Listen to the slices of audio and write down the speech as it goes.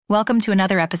Welcome to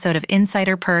another episode of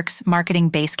Insider Perks Marketing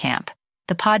Basecamp,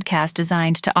 the podcast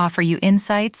designed to offer you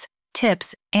insights,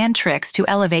 tips, and tricks to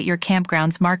elevate your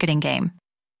campground's marketing game.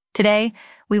 Today,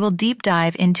 we will deep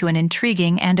dive into an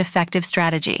intriguing and effective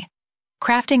strategy: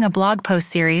 crafting a blog post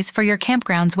series for your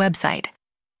campground's website.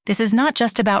 This is not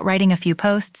just about writing a few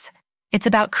posts, it's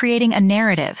about creating a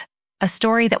narrative, a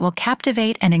story that will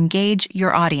captivate and engage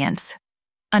your audience.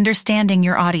 Understanding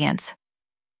your audience.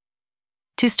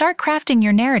 To start crafting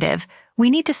your narrative,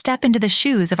 we need to step into the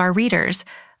shoes of our readers.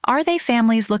 Are they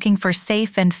families looking for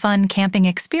safe and fun camping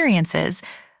experiences?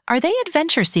 Are they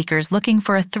adventure seekers looking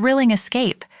for a thrilling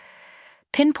escape?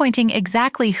 Pinpointing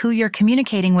exactly who you're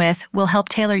communicating with will help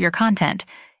tailor your content,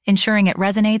 ensuring it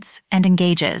resonates and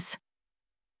engages.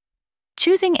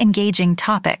 Choosing engaging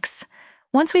topics.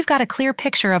 Once we've got a clear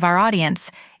picture of our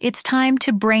audience, it's time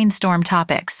to brainstorm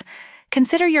topics.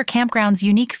 Consider your campground's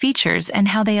unique features and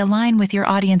how they align with your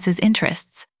audience's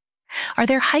interests. Are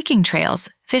there hiking trails,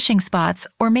 fishing spots,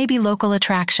 or maybe local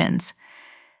attractions?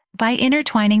 By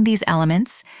intertwining these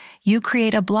elements, you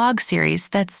create a blog series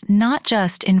that's not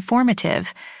just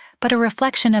informative, but a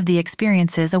reflection of the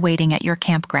experiences awaiting at your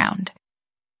campground.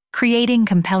 Creating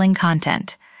compelling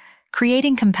content.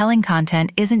 Creating compelling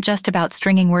content isn't just about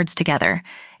stringing words together.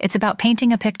 It's about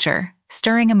painting a picture,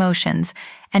 stirring emotions,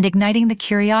 and igniting the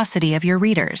curiosity of your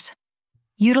readers.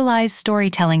 Utilize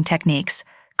storytelling techniques,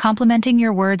 complementing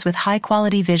your words with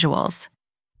high-quality visuals.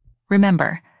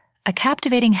 Remember, a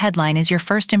captivating headline is your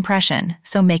first impression,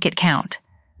 so make it count.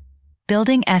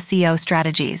 Building SEO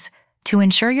strategies. To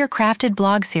ensure your crafted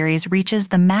blog series reaches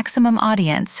the maximum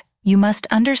audience, you must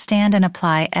understand and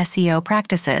apply SEO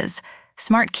practices.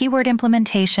 Smart keyword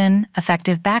implementation,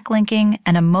 effective backlinking,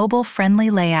 and a mobile-friendly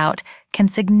layout can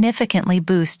significantly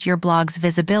boost your blog's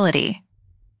visibility.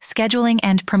 Scheduling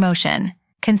and promotion.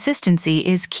 Consistency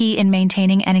is key in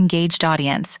maintaining an engaged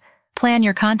audience. Plan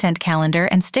your content calendar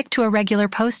and stick to a regular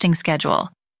posting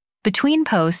schedule. Between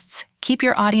posts, keep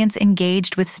your audience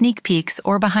engaged with sneak peeks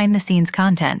or behind-the-scenes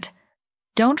content.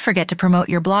 Don't forget to promote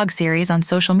your blog series on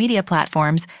social media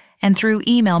platforms and through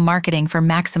email marketing for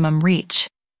maximum reach.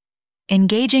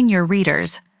 Engaging your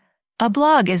readers. A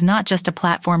blog is not just a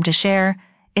platform to share,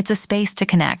 it's a space to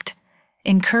connect.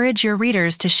 Encourage your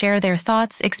readers to share their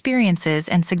thoughts, experiences,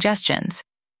 and suggestions.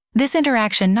 This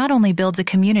interaction not only builds a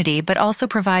community but also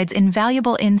provides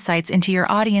invaluable insights into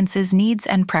your audience's needs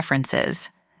and preferences.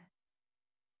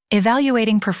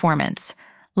 Evaluating performance.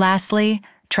 Lastly,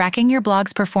 tracking your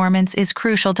blog's performance is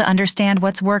crucial to understand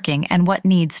what's working and what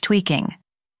needs tweaking.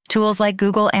 Tools like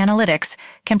Google Analytics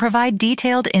can provide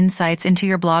detailed insights into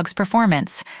your blog's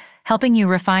performance, helping you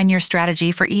refine your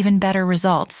strategy for even better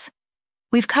results.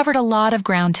 We've covered a lot of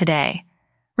ground today.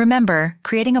 Remember,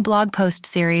 creating a blog post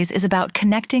series is about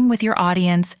connecting with your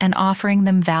audience and offering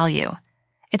them value.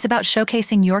 It's about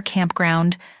showcasing your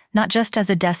campground, not just as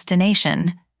a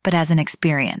destination, but as an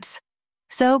experience.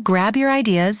 So grab your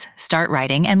ideas, start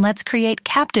writing, and let's create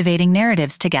captivating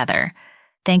narratives together.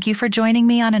 Thank you for joining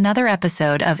me on another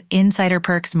episode of Insider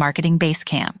Perks Marketing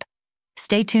Basecamp.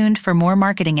 Stay tuned for more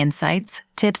marketing insights,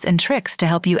 tips, and tricks to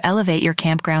help you elevate your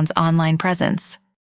campground's online presence.